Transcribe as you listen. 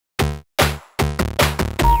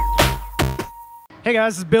Hey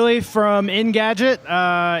guys, it's Billy from Engadget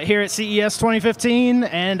here at CES 2015,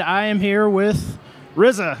 and I am here with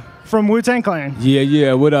RZA from Wu-Tang Clan.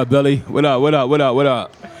 Yeah. What up, Billy? What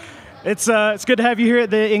up? It's good to have you here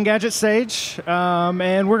at the Engadget stage,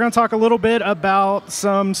 and we're going to talk a little bit about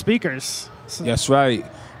some speakers. That's right.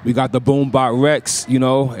 We got the Boombotix Rex,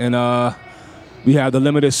 and we have the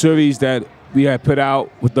limited series that we had put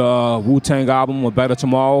out with the Wu-Tang album, A Better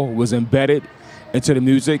Tomorrow, was embedded into the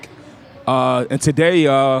music. And today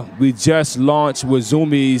we just launched with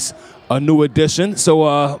Zoomies a new edition.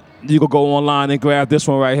 So you can go online and grab this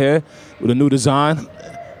one right here with a new design.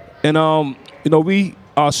 And we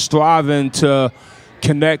are striving to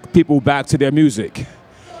connect people back to their music.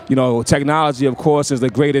 Technology, of course, is the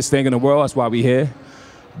greatest thing in the world. That's why we're here.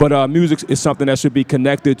 But music is something that should be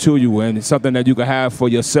connected to you, and it's something that you can have for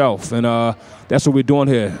yourself. And that's what we're doing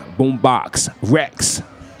here. Boombotix Rex.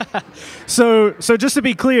 So just to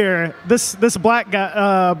be clear, this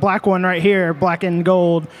black one right here, black and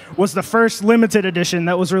gold, was the first limited edition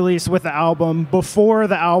that was released with the album before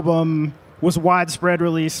the album was widespread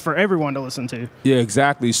release for everyone to listen to. Yeah,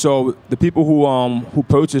 exactly. So the people who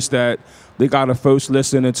purchased that, they got to first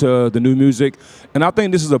listen into the new music, and I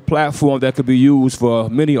think this is a platform that could be used for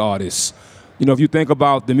many artists. If you think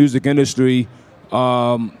about the music industry,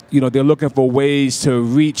 they're looking for ways to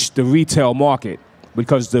reach the retail market,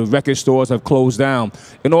 because the record stores have closed down.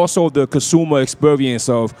 And also the consumer experience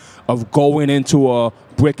of going into a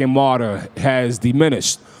brick and mortar has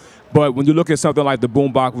diminished. But when you look at something like the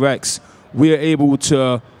Boombotix Rex, we are able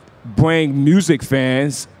to bring music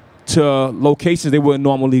fans to locations they wouldn't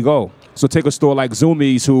normally go. So take a store like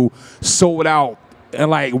Zoomies, who sold out in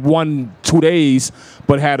like 1-2 days,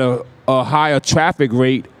 but had a higher traffic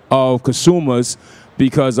rate of consumers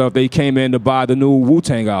because they came in to buy the new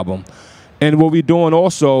Wu-Tang album. And what we're doing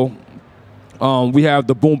also, we have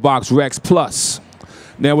the Boombotix Rex Plus.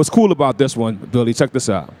 Now, what's cool about this one, Billy, check this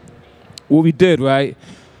out. What we did, right?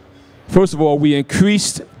 First of all, we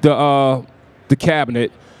increased the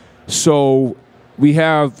cabinet, so we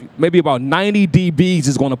have maybe about 90 dBs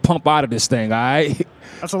is going to pump out of this thing, all right?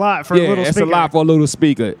 That's a lot for a little speaker. Yeah, that's a lot for a little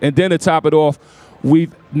speaker. And then to top it off,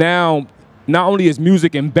 we've now, not only is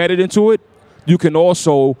music embedded into it, you can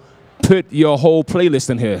also put your whole playlist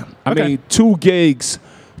in here. I mean, 2 gigs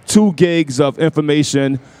of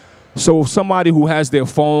information. So somebody who has their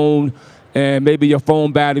phone and maybe your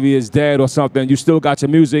phone battery is dead or something, you still got your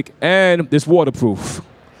music, and it's waterproof.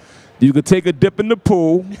 You could take a dip in the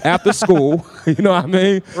pool after school, you know what I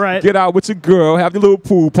mean? Right. Get out with your girl, have your little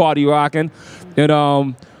pool party rocking,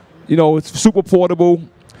 and it's super portable.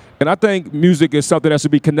 And I think music is something that should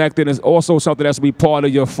be connected. It's also something that should be part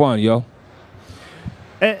of your fun, yo.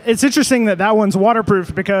 It's interesting that one's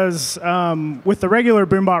waterproof because with the regular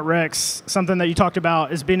Boombotix Rex, something that you talked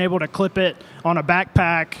about is being able to clip it on a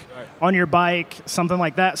backpack, on your bike, something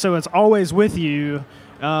like that. So it's always with you.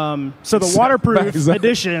 So the waterproof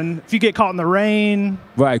edition, if you get caught in the rain.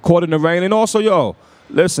 Right, caught in the rain. And also, yo,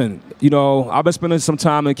 listen, I've been spending some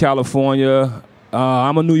time in California.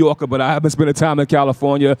 I'm a New Yorker, but I have been spending time in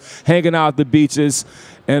California, hanging out at the beaches.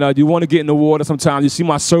 And you want to get in the water sometimes. You see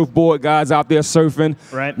my surfboard guys out there surfing.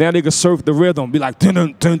 Right. Now they can surf the rhythm, be like, dun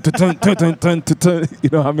dun dun dun dun dun dun dun. You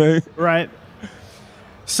know what I mean? Right.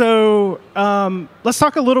 So let's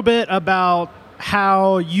talk a little bit about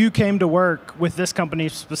how you came to work with this company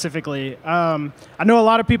specifically. I know a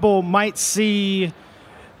lot of people might see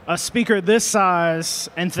a speaker this size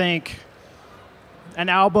and think, an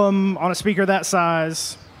album on a speaker that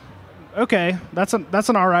size, okay, that's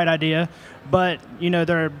an all right idea. But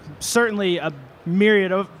there are certainly a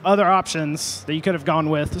myriad of other options that you could have gone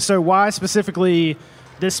with. So why specifically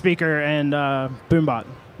this speaker and Boombot?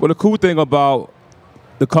 Well, the cool thing about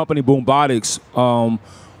the company Boombotix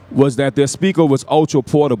was that their speaker was ultra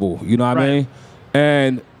portable. You know what I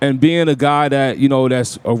mean? And being a guy that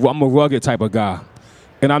I'm a rugged type of guy,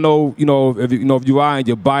 and I know if you ride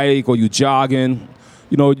your bike or you jogging,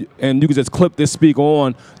 and you can just clip this speaker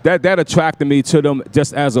on, that attracted me to them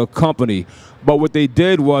just as a company. But what they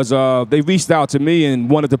did was they reached out to me and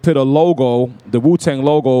wanted to put a logo, the Wu-Tang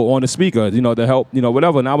logo, on the speaker, to help,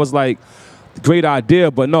 whatever. And I was like, great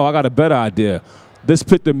idea, but no, I got a better idea. Let's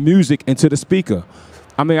put the music into the speaker.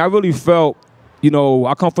 I mean, I really felt,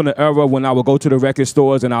 I come from the era when I would go to the record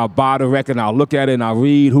stores and I'll buy the record and I'll look at it and I'll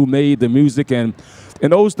read who made the music, and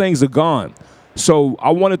those things are gone. So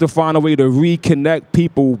I wanted to find a way to reconnect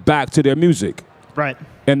people back to their music. Right.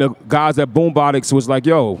 And the guys at Boombotix was like,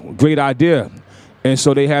 yo, great idea. And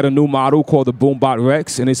so they had a new model called the Boombotix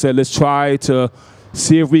Rex, and they said, let's try to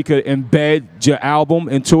see if we could embed your album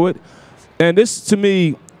into it. And this, to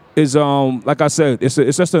me, is like I said, it's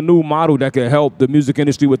just a new model that can help the music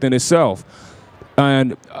industry within itself.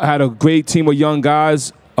 And I had a great team of young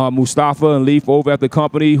guys, Mustafa and Leaf over at the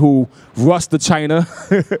company, who rushed to China.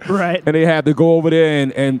 Right. And they had to go over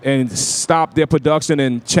there and stop their production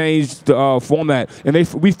and change the format. And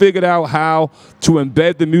we figured out how to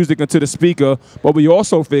embed the music into the speaker, but we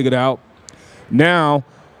also figured out now,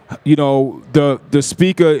 you know, the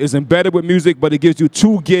speaker is embedded with music, but it gives you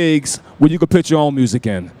 2 gigs where you can put your own music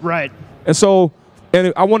in. Right. And so,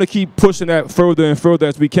 and I want to keep pushing that further and further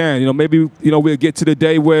as we can. You know, maybe, you know, we'll get to the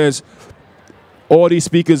day where all these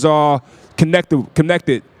speakers are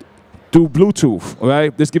connected through Bluetooth, all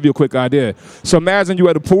right? Just give you a quick idea. So imagine you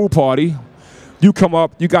at a pool party. You come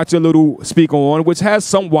up, you got your little speaker on, which has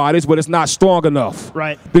some wattage, but it's not strong enough.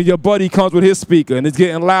 Right. Then your buddy comes with his speaker, and it's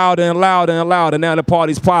getting louder and louder and louder, and now the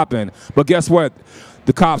party's popping. But guess what?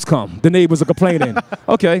 The cops come. The neighbors are complaining.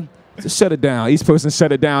 Okay, just shut it down. Each person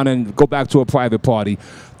shut it down and go back to a private party.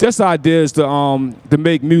 This idea is to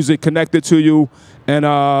make music connected to you and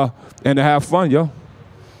to have fun, yo.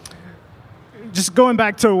 Just going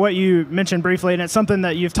back to what you mentioned briefly, and it's something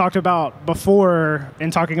that you've talked about before in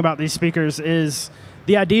talking about these speakers, is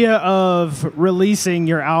the idea of releasing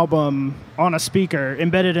your album on a speaker,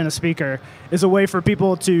 embedded in a speaker, is a way for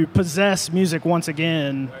people to possess music once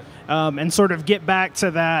again, and sort of get back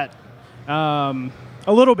to that, a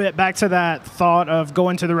little bit back to that thought of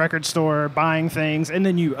going to the record store, buying things, and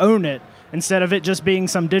then you own it, instead of it just being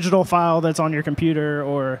some digital file that's on your computer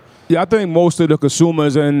or... Yeah, I think most of the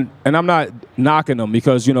consumers, and I'm not knocking them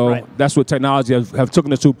because, you know, right. That's what technology have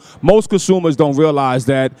taken us to. Most consumers don't realize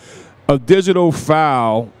that a digital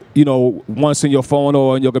file, you know, once in your phone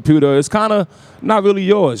or in your computer, is kind of not really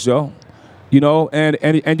yours, yo. You know,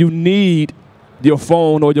 and you need your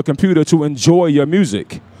phone or your computer to enjoy your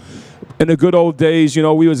music. In the good old days, you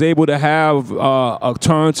know, we was able to have a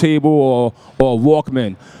turntable or a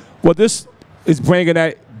Walkman. Well, this is bringing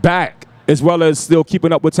that back, as well as still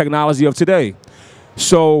keeping up with technology of today.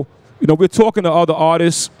 So, you know, we're talking to other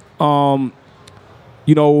artists,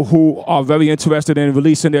 you know, who are very interested in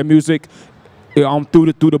releasing their music through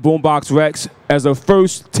the Boombox Rex as a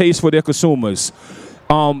first taste for their consumers.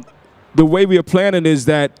 The way we are planning is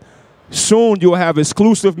that soon you'll have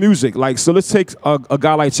exclusive music. Like, so let's take a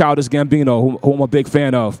guy like Childish Gambino, who I'm a big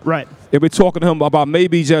fan of. Right. And we're talking to him about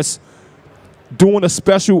maybe just doing a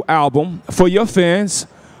special album for your fans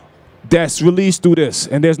that's released through this,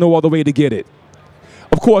 and there's no other way to get it.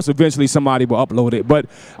 Of course, eventually somebody will upload it, but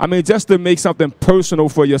I mean, just to make something personal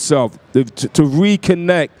for yourself, to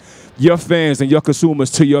reconnect your fans and your consumers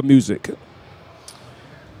to your music.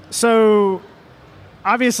 So,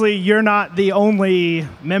 obviously, you're not the only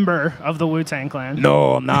member of the Wu-Tang Clan.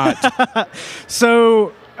 No, I'm not.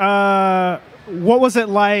 So, what was it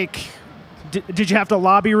like? Did you have to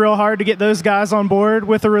lobby real hard to get those guys on board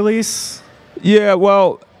with the release? Yeah,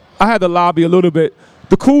 well, I had to lobby a little bit.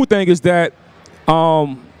 The cool thing is that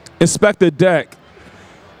Inspector Deck,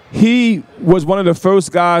 he was one of the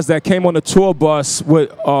first guys that came on the tour bus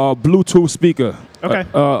with a Bluetooth speaker. Okay.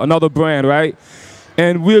 Another brand, right?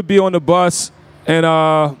 And we'd be on the bus,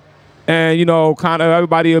 and you know, kind of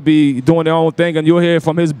everybody will be doing their own thing, and you'll hear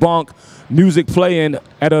from his bunk music playing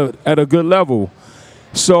at a good level.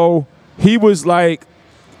 So he was like,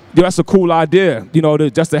 yo, that's a cool idea, you know,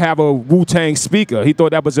 just to have a Wu-Tang speaker. He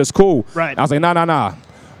thought that was just cool. Right. I was like, nah.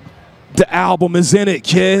 The album is in it,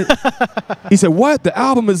 kid. He said, what? The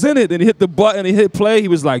album is in it? And he hit the button, he hit play. He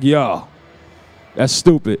was like, yo, that's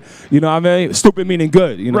stupid. You know what I mean? Stupid meaning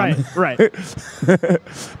good, you know right, what I mean? Right.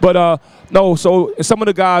 But no, so some of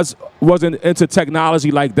the guys wasn't into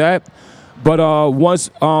technology like that. But once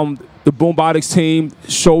the Boombotix team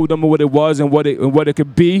showed them what it was and what it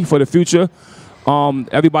could be for the future,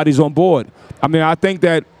 everybody's on board. I mean, I think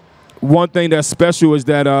that one thing that's special is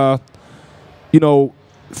that, you know,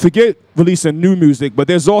 forget releasing new music, but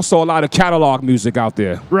there's also a lot of catalog music out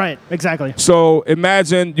there. Right, exactly. So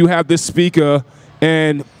imagine you have this speaker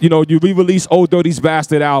and, you know, you re-release Old Dirty's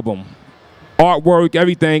Bastard album, artwork,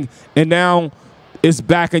 everything, and now it's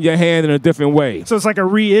back in your hand in a different way. So it's like a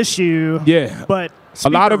reissue. Yeah. But a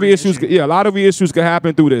lot of reissues can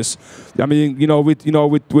happen through this. I mean,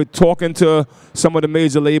 we're talking to some of the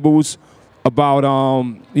major labels about,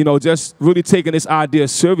 you know, just really taking this idea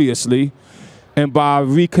seriously, and by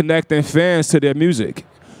reconnecting fans to their music.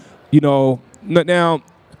 You know, now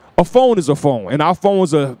a phone is a phone, and our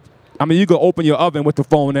phones are. I mean, you can open your oven with the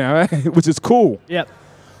phone now, right? Which is cool. Yep.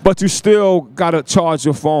 But you still gotta charge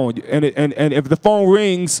your phone, and if the phone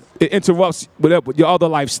rings, it interrupts with your other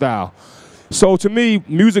lifestyle. So to me,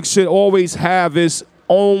 music should always have its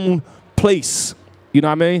own place. You know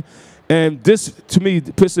what I mean? And this, to me,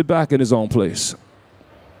 puts it back in its own place.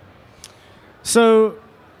 So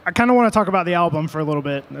I kind of want to talk about the album for a little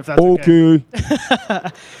bit, if that's okay.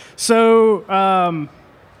 So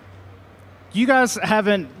you guys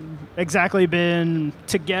haven't exactly been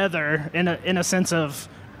together in a sense of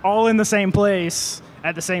all in the same place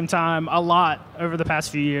at the same time a lot over the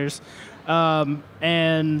past few years.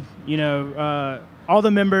 And, you know, all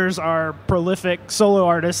the members are prolific solo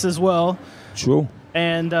artists as well. True.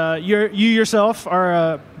 And you yourself are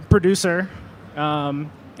a producer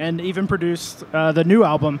and even produced the new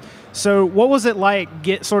album. So what was it like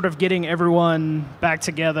getting everyone back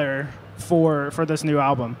together for this new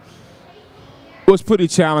album? It was pretty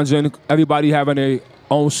challenging. Everybody having their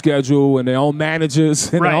own schedule and their own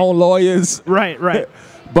managers and their own lawyers. Right.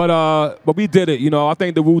 But we did it. You know, I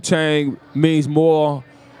think the Wu-Tang means more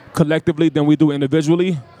collectively than we do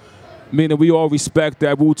individually. Meaning we all respect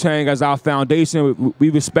that Wu-Tang as our foundation. We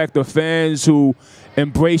respect the fans who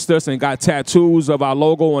embraced us and got tattoos of our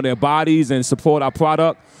logo on their bodies and support our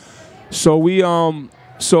product. So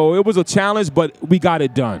so it was a challenge, but we got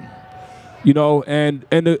it done. You know, and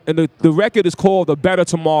the record is called The Better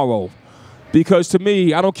Tomorrow, because to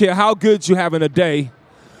me, I don't care how good you have in a day,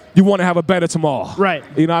 you want to have a better tomorrow. Right.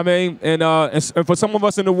 You know what I mean? And for some of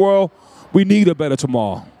us in the world, we need a better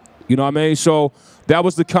tomorrow. You know what I mean? So that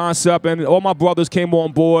was the concept, and all my brothers came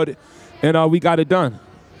on board, and we got it done.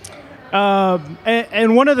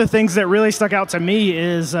 And one of the things that really stuck out to me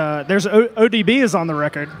is there's ODB is on the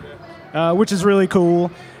record, which is really cool.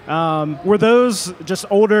 Were those just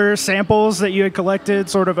older samples that you had collected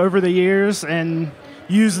sort of over the years and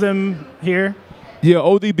used them here? Yeah,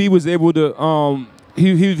 ODB was able to,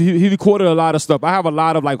 he recorded a lot of stuff. I have a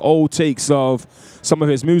lot of like old takes of some of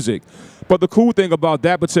his music. But the cool thing about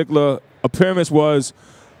that particular appearance was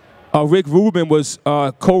Rick Rubin was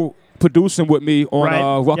co-producing with me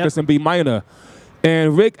on Ruckus in B minor.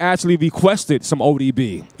 And Rick actually requested some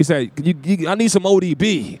ODB. He said, I need some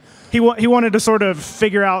ODB. He wanted to sort of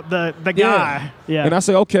figure out the guy. Yeah. And I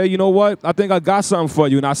said, okay, you know what? I think I got something for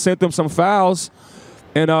you. And I sent him some files.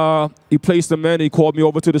 And he placed them in. He called me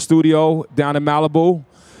over to the studio down in Malibu.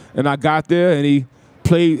 And I got there, and he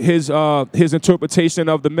played his interpretation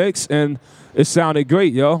of the mix, and it sounded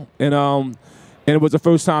great, yo. And it was the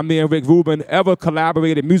first time me and Rick Rubin ever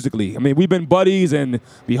collaborated musically. I mean, we've been buddies, and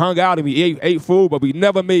we hung out, and we ate food, but we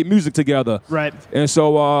never made music together. Right. And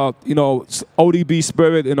so, you know, ODB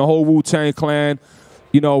spirit and the whole Wu-Tang Clan,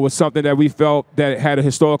 you know, was something that we felt that had a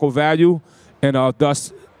historical value, and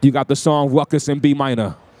thus you got the song Ruckus in B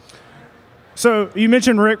minor. So you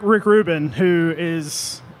mentioned Rick Rubin, who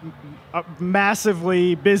is a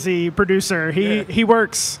massively busy producer. He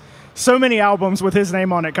works so many albums with his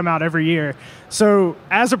name on it come out every year. So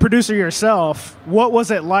as a producer yourself, what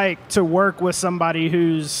was it like to work with somebody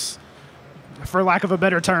who's, for lack of a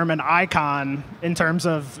better term, an icon in terms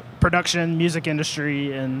of production, music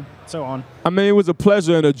industry, and so on? I mean, it was a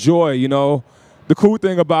pleasure and a joy, you know. The cool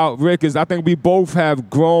thing about Rick is I think we both have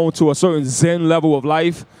grown to a certain Zen level of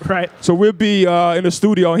life. Right. So we'll be in the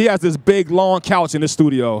studio, and he has this big, long couch in the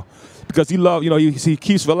studio because he loves, you know, he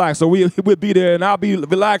keeps relaxed. So we'll be there, and I'll be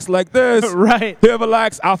relaxed like this. Right. He'll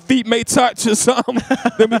relax. Our feet may touch or something.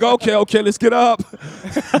 Then we go, okay, let's get up.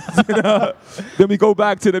 Then we go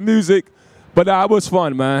back to the music. But it was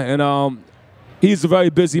fun, man. And he's a very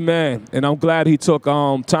busy man, and I'm glad he took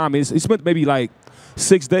time. He spent maybe like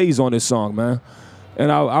 6 days on this song, man.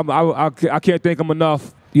 And I can't thank him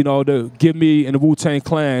enough, you know, to give me and the Wu-Tang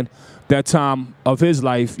Clan that time of his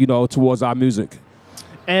life, you know, towards our music.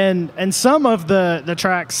 And some of the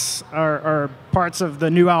tracks or parts of the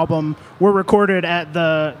new album were recorded at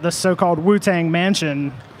the so-called Wu-Tang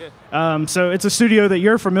Mansion. Yeah. So it's a studio that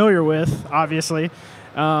you're familiar with, obviously.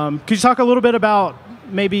 Could you talk a little bit about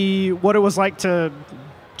maybe what it was like to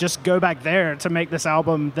just go back there to make this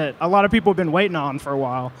album that a lot of people have been waiting on for a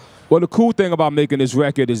while? Well, the cool thing about making this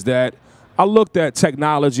record is that I looked at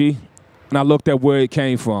technology and I looked at where it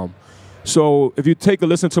came from. So if you take a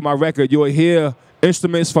listen to my record, you'll hear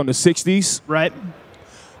instruments from the 60s. Right.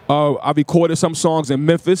 I recorded some songs in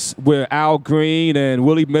Memphis with Al Green and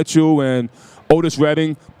Willie Mitchell and Otis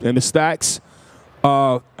Redding and the Stax.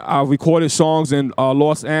 I recorded songs in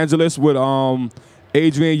Los Angeles with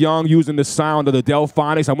Adrian Young using the sound of the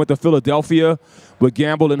Delphonics. I went to Philadelphia with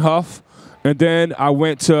Gamble and Huff. And then I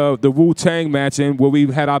went to the Wu-Tang Mansion where we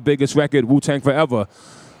had our biggest record, Wu-Tang Forever.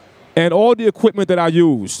 And all the equipment that I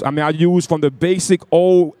used, I mean, I used from the basic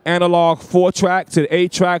old analog 4-track to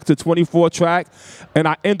 8-track to 24-track. And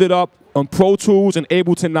I ended up on Pro Tools and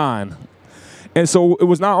Ableton 9. And so it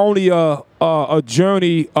was not only a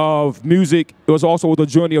journey of music, it was also the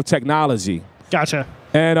journey of technology. Gotcha.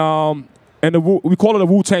 And we call it a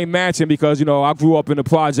Wu-Tang Mansion because, you know, I grew up in the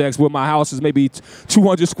projects where my house is maybe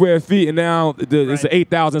 200 square feet, and now it's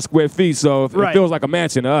 8,000 square feet, so it feels like a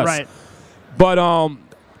mansion to us. Right. But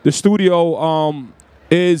the studio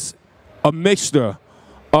is a mixture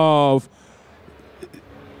of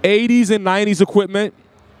 80s and 90s equipment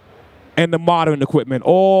and the modern equipment,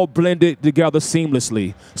 all blended together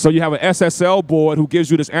seamlessly. So you have an SSL board who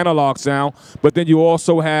gives you this analog sound, but then you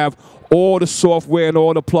also have all the software and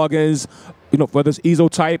all the plugins, you know, for this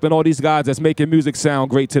Ezotype and all these guys that's making music sound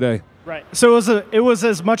great today. Right. So it was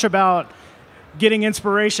as much about getting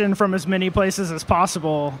inspiration from as many places as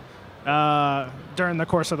possible during the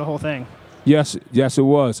course of the whole thing. Yes, it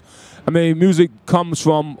was. I mean, music comes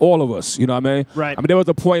from all of us, you know what I mean? Right. I mean, there was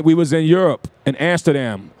a point we was in Europe, in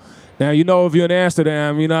Amsterdam. Now, you know, if you're in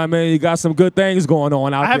Amsterdam, you know what I mean, you got some good things going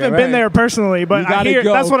on out there. I haven't been there personally, but I hear,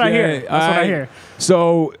 that's what I hear. That's what I hear.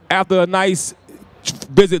 So after a nice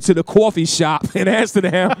visit to the coffee shop in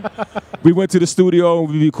Amsterdam, we went to the studio and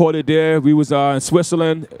we recorded there. We was in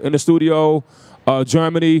Switzerland in the studio,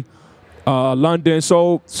 Germany, London.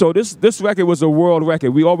 So this record was a world record.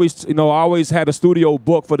 We always, you know, I always had a studio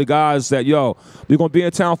book for the guys that, yo, we're going to be in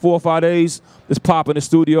town 4 or 5 days. Let's pop in the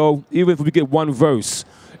studio. Even if we get one verse,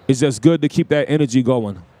 it's just good to keep that energy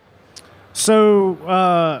going.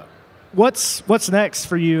 So what's next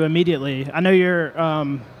for you immediately? I know you're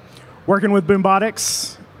working with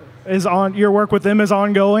Boombotix. Your work with them is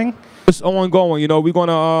ongoing? It's ongoing. You know, we're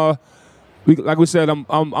gonna like we said,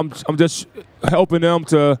 I'm just helping them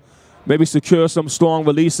to maybe secure some strong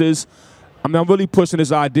releases. I mean, I'm really pushing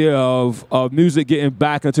this idea of music getting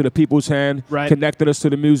back into the people's hand, connecting us to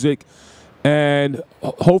the music, and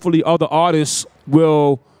hopefully other artists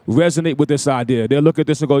will resonate with this idea. They'll look at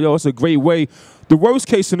this and go, yo, it's a great way. The worst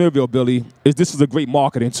case scenario, Billy, is this is a great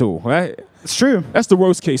marketing tool, right? It's true. That's the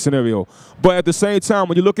worst case scenario. But at the same time,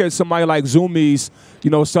 when you look at somebody like Zoomies, you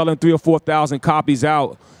know, selling 3,000 or 4,000 copies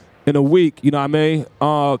out in a week, you know what I mean?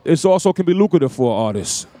 It also can be lucrative for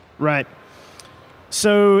artists. Right.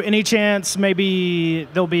 So any chance maybe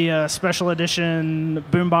there'll be a special edition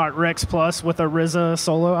Boombot Rex Plus with a RZA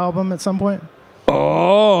solo album at some point?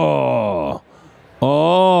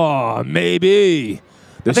 Oh, maybe.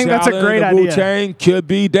 I think that's a great idea. Wu-Tang could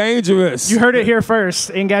be dangerous. You heard it here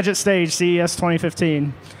first. Engadget Stage, CES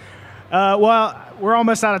 2015. Well, we're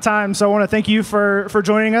almost out of time, so I want to thank you for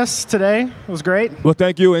joining us today. It was great. Well,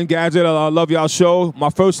 thank you, Engadget. I love y'all show.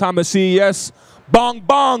 My first time at CES. Bong,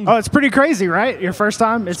 bong. Oh, it's pretty crazy, right? Your first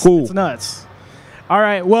time? It's cool. It's nuts. All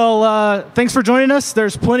right. Well, thanks for joining us.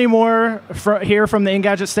 There's plenty more here from the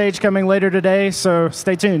Engadget Stage coming later today, so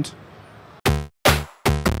stay tuned.